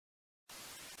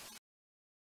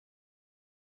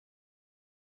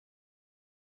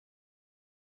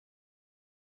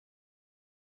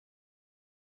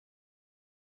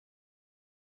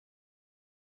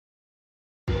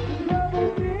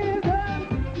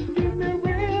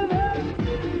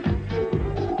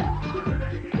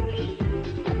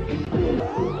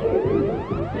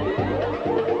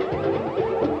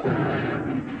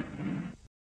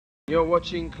You're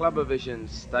watching CLUBAVISION.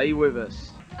 Stay with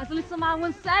us. As a little man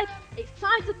once said, it's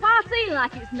time to party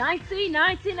like it's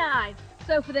 1999.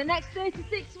 So for the next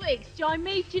 36 weeks, join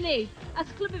me, Janine, as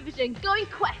CLUBAVISION go in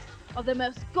quest of the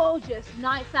most gorgeous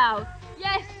nights out.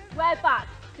 Yes, we're back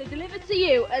to deliver to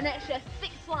you an extra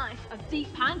 6 slice of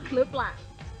deep pan club blast.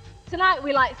 Tonight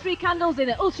we light 3 candles in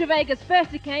an Ultra Vegas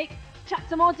birthday cake, chat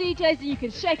to more DJs than you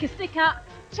can shake a stick at,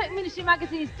 check Ministry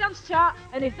Magazine's dance chart,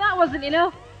 and if that wasn't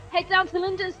enough, head down to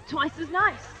London's Twice as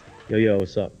Nice. Yo,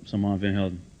 what's up? It's Van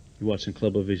Helden. You're watching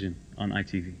CLUBAVISION on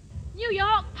ITV. New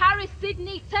York, Paris,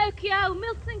 Sydney, Tokyo,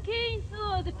 Milton Keynes.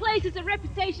 Oh, the place has a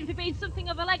reputation for being something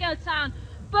of a Lego town.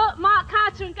 But MARC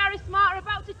CARTER and Gary Smart are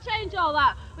about to change all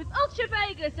that with Ultra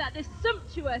Vegas at the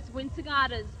sumptuous Winter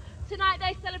Gardens. Tonight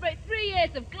they celebrate 3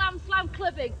 years of glam slam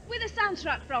clubbing with a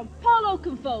soundtrack from Paul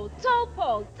Oakenfold, Tall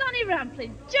Paul, Danny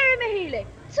Rampling, Jeremy Healy,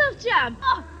 Tough Jam.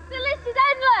 Oh, the list is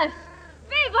endless.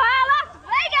 Viva Las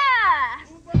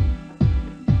Vegas!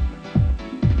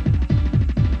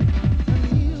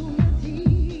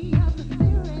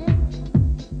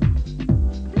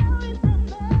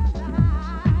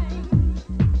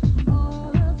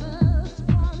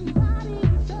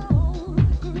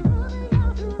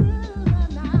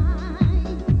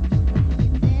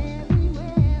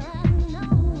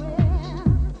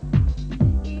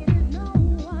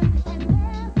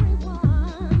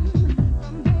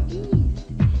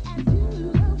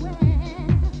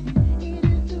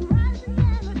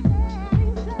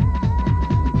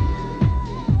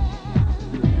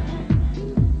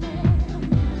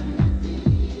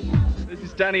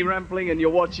 Danny Rampling and you're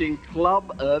watching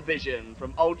CLUBAVISION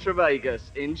from Ultra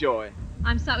Vegas. Enjoy.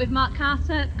 I'm sat with MARC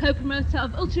CARTER, co-promoter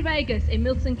of Ultra Vegas in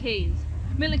Milton Keynes.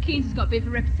 Milton Keynes has got a bit of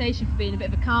a reputation for being a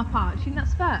bit of a car park. Do you think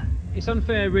that's fair? It's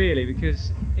unfair really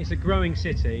because it's a growing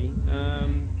city,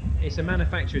 it's a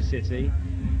manufactured city,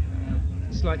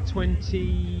 it's like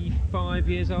 25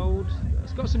 years old,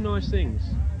 it's got some nice things.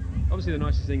 Obviously the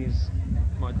nicest thing is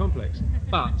my complex,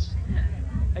 but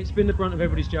it's been the brunt of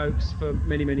everybody's jokes for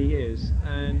many, many years,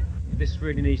 and this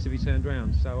really needs to be turned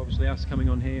around. So obviously us coming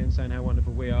on here and saying how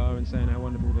wonderful we are and saying how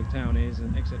wonderful the town is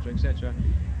and etc.,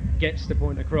 gets the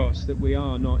point across that we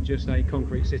are not just a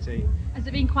concrete city. Has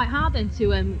it been quite hard then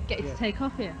to get you to take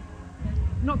off here?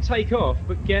 Not take off,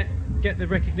 but get the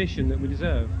recognition that we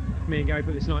deserve. If me and Gary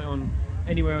put this night on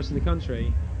anywhere else in the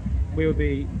country, we would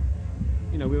be,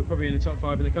 we were probably in the top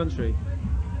 5 in the country,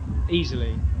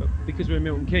 easily. But because we're in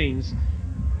Milton Keynes,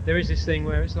 there is this thing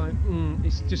where it's like,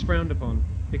 it's just frowned upon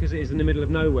because it is in the middle of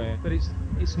nowhere. But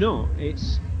it's not.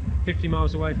 It's 50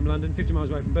 miles away from London, 50 miles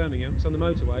away from Birmingham. It's on the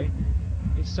motorway.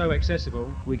 It's so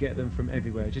accessible. We get them from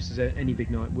everywhere, just as any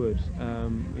big night would.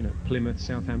 Plymouth,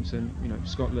 Southampton,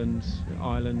 Scotland,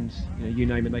 Ireland, you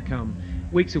name it, they come.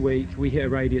 Week to week, we hit a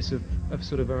radius of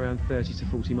sort of around 30 to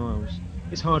 40 miles.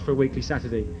 It's hard for a weekly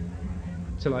Saturday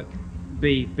to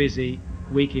be busy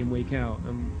week in, week out.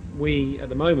 And we, at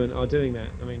the moment, are doing that.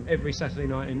 I mean, every Saturday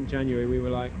night in January, we were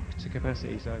to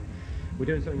capacity, so we're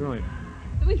doing something right.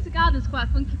 The Winter Garden's quite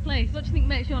a funky place. What do you think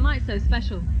makes your night so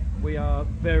special? We are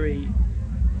very,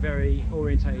 very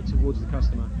orientated towards the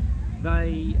customer.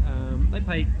 They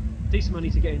pay decent money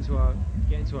to get into our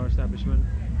establishment.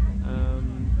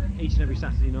 Each and every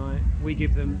Saturday night, we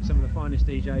give them some of the finest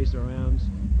DJs around.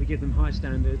 We give them high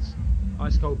standards,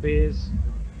 ice cold beers.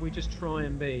 We just try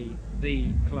and be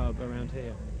the club around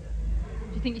here.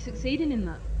 Do you think you're succeeding in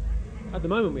that? At the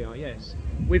moment we are, yes.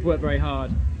 We've worked very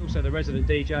hard. Also the resident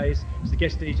DJs, it's the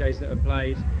guest DJs that have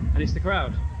played, and it's the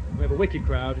crowd. We have a wicked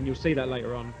crowd, and you'll see that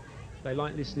later on. They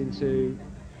like listening to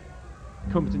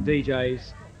competent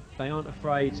DJs. They aren't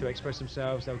afraid to express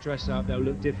themselves. They'll dress up, they'll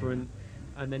look different,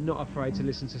 and they're not afraid to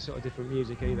listen to sort of different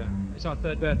music either. It's our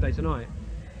 3rd birthday tonight.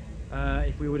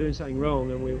 If we were doing something wrong,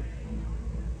 then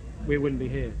we wouldn't be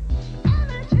here.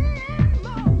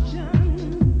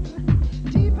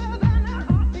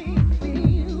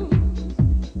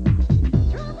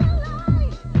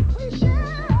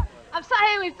 I'm sat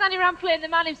here with Danny Rampling, the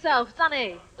man himself.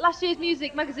 Danny, last year's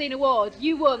Music Magazine Award,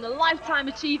 you won the Lifetime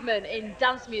Achievement in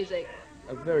Dance Music.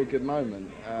 A very good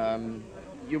moment.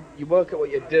 You work at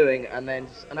what you're doing, and then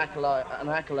an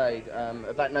accolade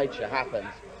of that nature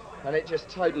happens, and it just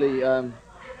totally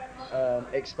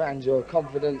expands your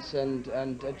confidence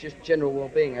and just general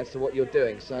well-being as to what you're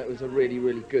doing. So it was a really,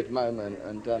 really good moment,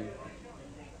 and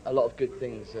a lot of good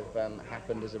things have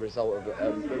happened as a result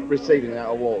of receiving that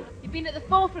award. You've been at the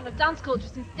forefront of dance culture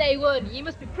since day one. You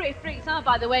must be pretty freaked out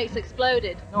by the way it's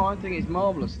exploded. No, I think it's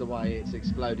marvellous the way it's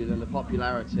exploded and the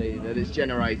popularity that it's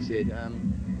generated.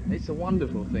 It's a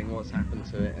wonderful thing what's happened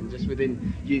to it, and just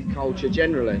within youth culture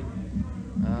generally.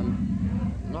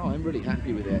 No, I'm really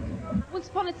happy with it. Once Once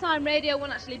upon a time, Radio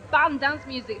 1 actually banned dance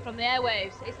music from the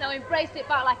airwaves. It's now embraced it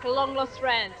back like a long-lost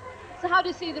friend. So how do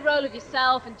you see the role of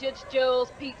yourself and Judge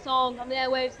Jules, Pete Song on the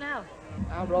airwaves now?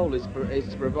 Our role is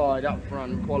to provide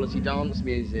upfront quality dance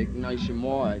music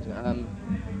nationwide.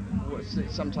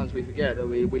 Sometimes we forget that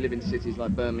we live in cities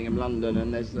like Birmingham, London,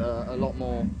 and there's a lot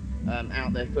more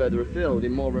out there further afield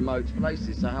in more remote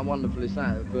places. So how wonderful is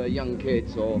that for young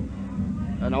kids or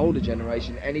an older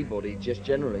generation, anybody just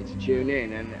generally to tune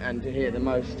in and to hear the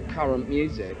most current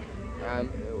music,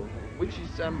 which is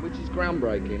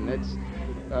groundbreaking. It's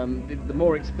the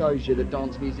more exposure that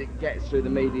dance music gets through the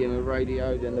medium of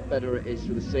radio, then the better it is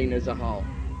for the scene as a whole.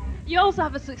 You also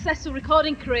have a successful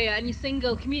recording career, and your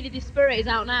single Community Spirit is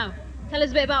out now. Tell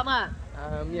us a bit about that.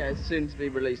 Yeah, it's soon to be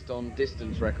released on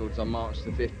Distance Records on March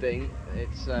the 15th.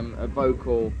 It's a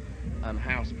vocal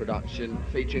house production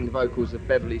featuring the vocals of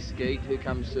Beverly Skeet, who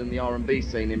comes from the R&B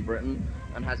scene in Britain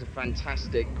and has a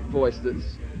fantastic voice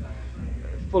that's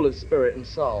full of spirit and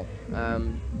soul.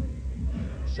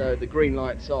 So the green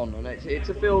light's on, and it's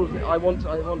a field I want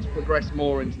to progress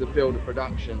more into the field of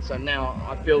production. So now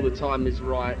I feel the time is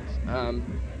right, and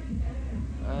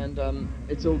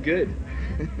it's all good.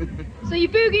 So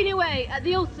you're boogieing away at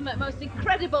the ultimate, most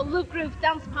incredible Love Groove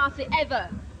dance party ever.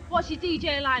 What's your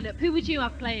DJ lineup? Who would you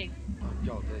have playing? Oh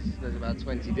God, there's about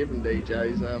 20 different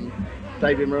DJs.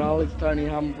 David Morales, Tony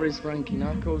Humphries, Frankie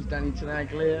Knuckles, Danny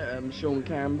Tenaglia, Sean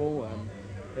Campbell.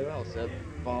 Who else?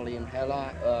 Barley and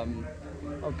Hella.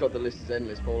 Oh God, the list is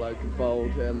endless. Paul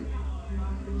Oakenfold.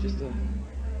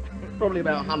 Probably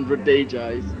about 100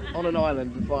 DJs on an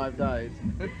island for 5 days.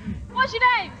 What's your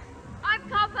names? I'm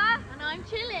Copper. And I'm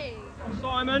Chili. I'm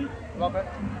Simon. Robert.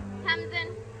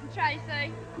 Tamsin. And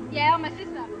Tracy. Yeah, I'm my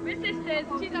sister. We're sisters.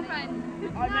 She's our friend.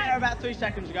 I met her about 3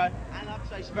 seconds ago, and I'd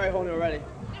say she's very horny already.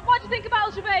 What do you think about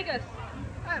Ultra Vegas?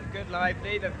 Good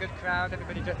lively, there's a good crowd,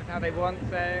 everybody dresses how they want,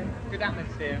 so good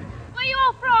atmosphere. Where are you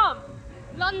all from?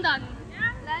 London.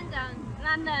 Yeah?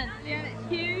 London. Yeah, it's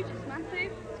huge, it's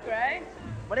massive, it's great.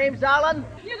 My name's Alan.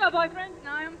 You got a boyfriend?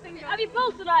 No, I'm single. Have you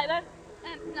pulled tonight then?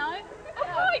 No.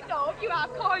 Kind of. You are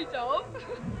kind of.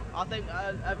 I think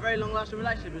a very long-lasting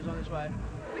relationship is on its way.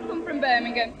 We come from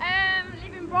Birmingham.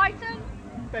 Live in Brighton.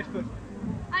 Bedford.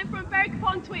 I'm from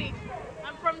Berwick-upon-Tweed.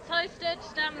 I'm from Toaster,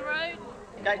 just down the road.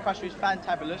 Gatecrusher is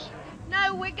fantabulous.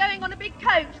 No, we're going on a big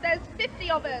coach. There's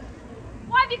 50 of us.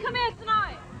 Why have you come here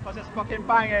tonight? Because it's fucking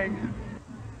banging.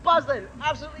 Buzzing,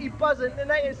 absolutely buzzing. The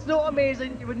night is so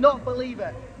amazing, you would not believe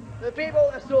it. The people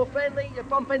are so friendly, you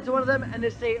bump into one of them and they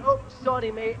say, oh,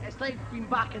 sorry mate, it's like being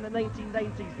back in the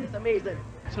 1990s. It's amazing.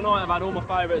 Tonight I've had all my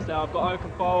favourites there. I've got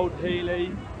OAKENFOLD,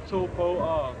 HEALEY, Paul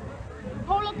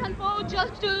OAKENFOLD,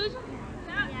 Just Dude.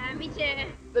 Yeah, me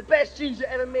too. The best tunes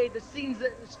that ever made, the scenes,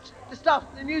 the stuff,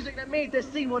 the music that made this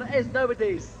scene what it is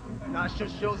nowadays. No, it's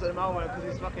just Jules at the moment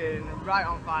because he's fucking right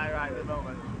on fire right at the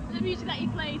moment. The music that he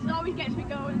plays always gets me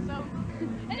going, so.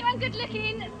 Anyone good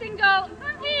looking, single?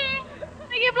 I'm here.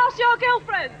 Think you've lost your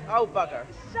girlfriend? Oh, bugger.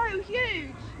 It's so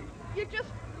huge. You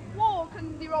just walk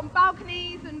and you're on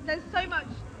balconies and there's so much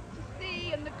to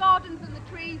see and the gardens and the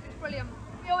trees, it's brilliant.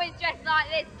 We always dress like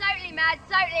this, totally mad,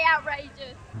 totally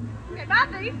outrageous. Okay,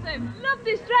 mad these two. Love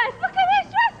this dress. Look at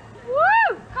this dress.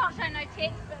 Woo! Can't show no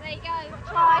tits, but there you go.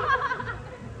 Try.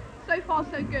 So far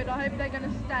so good, I hope they're going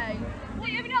to stay. Well,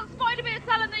 have you not spotted a bit of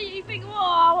talent that you think, whoa,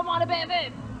 I want a bit of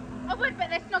him? I would, but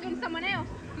they're snogging someone else.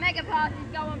 Mega parties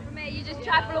go on for me, you just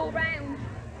travel all round.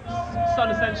 Sun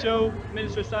Essential,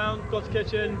 Ministry of Sound, God's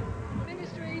Kitchen.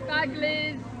 Ministry,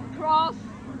 Bagley's, Cross,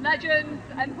 Legends,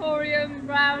 Emporium,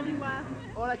 Brown.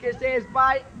 All I can say is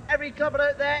bye, every clubber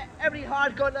out there, every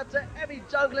hardcore nutter, every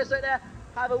junglist out there,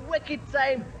 have a wicked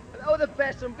time, and all the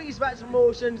best on Beeswax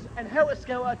Emotions and Helter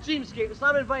Skelter, Dreamscape,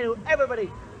 Slam and Vinyl, everybody,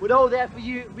 we're all there for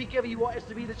you, we give you what is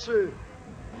to be the true.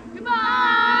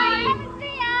 Goodbye!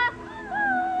 See ya! Bye!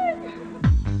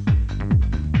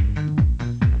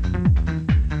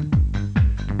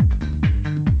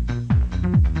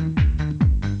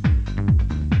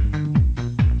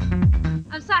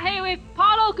 I'm sat here with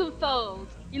Paul Oakenfold.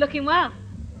 You're looking well.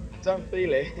 Don't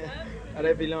feel it. Had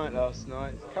every night last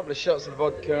night. A couple of shots of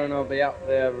vodka and I'll be up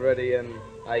there ready and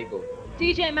able.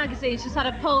 DJ Magazine's just had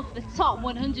a poll for the top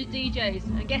 100 DJs,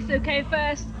 and guess who came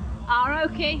first? Our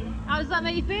Oaky. How does that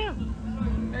make you feel?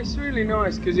 It's really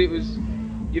nice because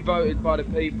you're voted by the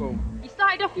people. You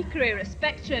started off your career at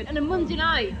Spectrum, and a Monday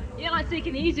night, you don't like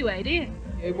taking the easy way, do you?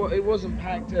 It wasn't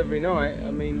packed every night.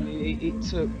 I mean, it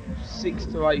took 6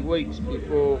 to 8 weeks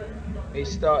before it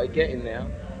started getting there.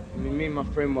 I mean, me and my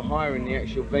friend were hiring the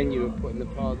actual venue and putting the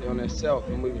party on ourselves,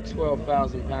 and we were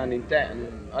 £12,000 in debt,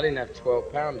 and I didn't have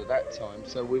 £12 at that time,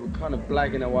 so we were kind of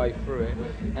blagging our way through it,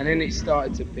 and then it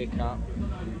started to pick up,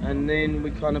 and then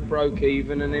we kind of broke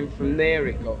even, and then from there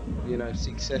it got, you know,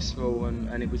 successful,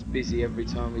 and it was busy every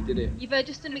time we did it. You've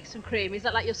just done Mix and Cream. Is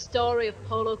that like your story of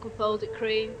Paul Oakenfold at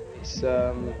Cream? It's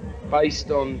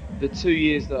based on the 2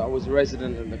 years that I was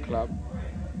resident at the club,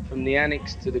 from the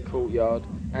annex to the courtyard,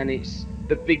 and it's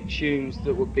the big tunes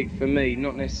that were big for me,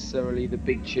 not necessarily the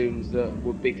big tunes that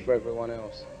were big for everyone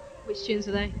else. Which tunes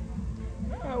are they?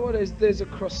 Well, there's a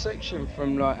cross section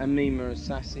from like Amima,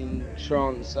 Assassin,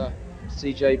 Trancer,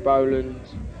 CJ Boland,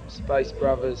 Space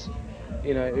Brothers.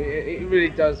 You know, it really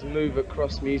does move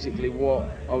across musically what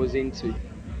I was into.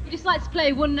 You just like to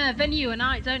play one venue a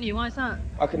night, don't you? Why is that?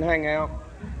 I can hang out,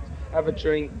 have a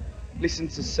drink, listen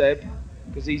to Seb,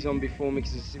 because he's on before me,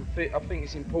 because I think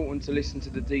it's important to listen to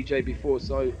the DJ before,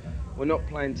 so we're not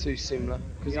playing too similar,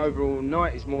 because the overall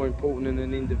night is more important than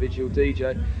an individual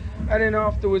DJ. And then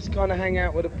afterwards kind of hang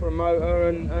out with a promoter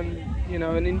and you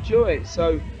know, and enjoy it.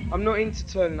 So I'm not into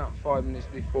turning up 5 minutes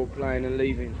before playing and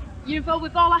leaving. You're involved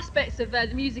with all aspects of the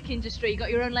music industry. You've got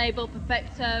your own label,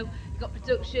 Perfecto, you've got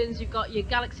productions, you've got your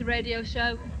Galaxy radio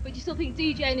show, but you still think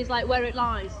DJing is like where it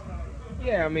lies?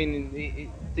 Yeah, I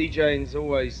mean, DJing's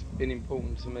always been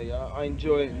important to me. I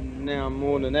enjoy it now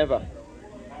more than ever.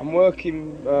 I'm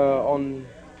working on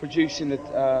producing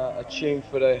a tune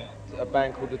for a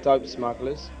band called the Dope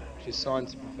Smugglers, which is signed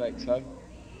to Perfecto.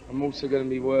 I'm also going to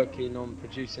be working on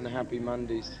producing a Happy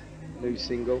Mondays new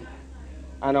single,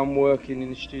 and I'm working in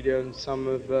the studio on some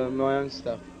of my own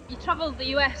stuff. You travelled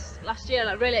the US last year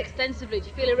like really extensively. Do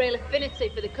you feel a real affinity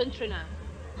for the country now?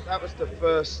 That was the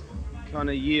first kind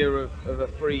of year of a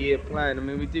 3-year plan. I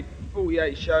mean, we did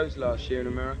 48 shows last year in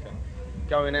America,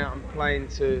 going out and playing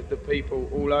to the people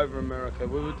all over America.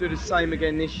 We will do the same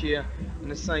again this year and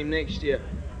the same next year.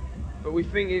 But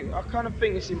I kind of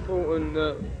think it's important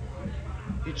that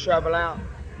you travel out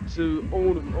to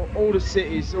all the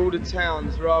cities, all the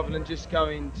towns, rather than just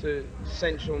going to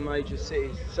central major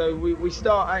cities. So we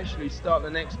start the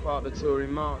next part of the tour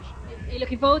in March. Are you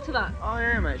looking forward to that? I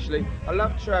am actually. I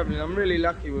love travelling. I'm really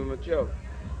lucky with my job.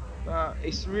 But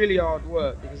it's really hard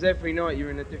work because every night you're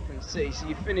in a different city. So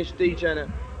you finish DJing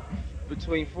at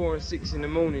between 4 and 6 in the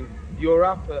morning. You're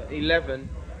up at 11,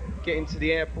 getting to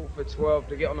the airport for 12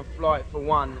 to get on a flight for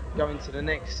 1, going to the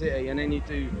next city, and then you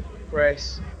do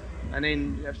press, and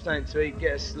then you have something to eat,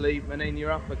 get a sleep, and then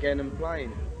you're up again and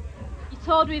playing. You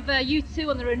toured with U2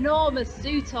 on their enormous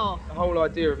Zoo tour. The whole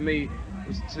idea of me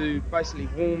was to basically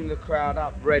warm the crowd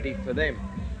up ready for them.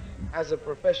 As a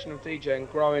professional DJ and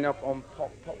growing up on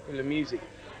popular music,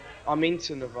 I'm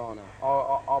into Nirvana.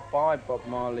 I'll buy Bob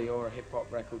Marley or a hip hop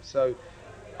record. So,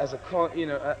 as a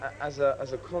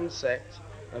concept,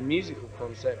 a musical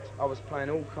concept, I was playing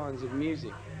all kinds of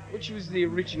music, which was the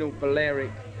original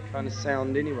Balearic kind of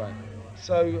sound anyway.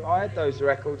 So I had those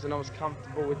records and I was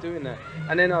comfortable with doing that.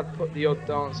 And then I'd put the odd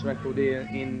dance record here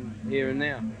and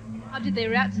there. How did they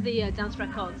react to the dance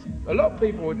records? A lot of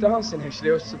people were dancing actually,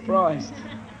 I was surprised.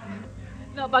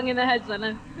 Not banging their heads, I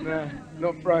know. No,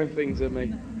 not throwing things at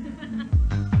me.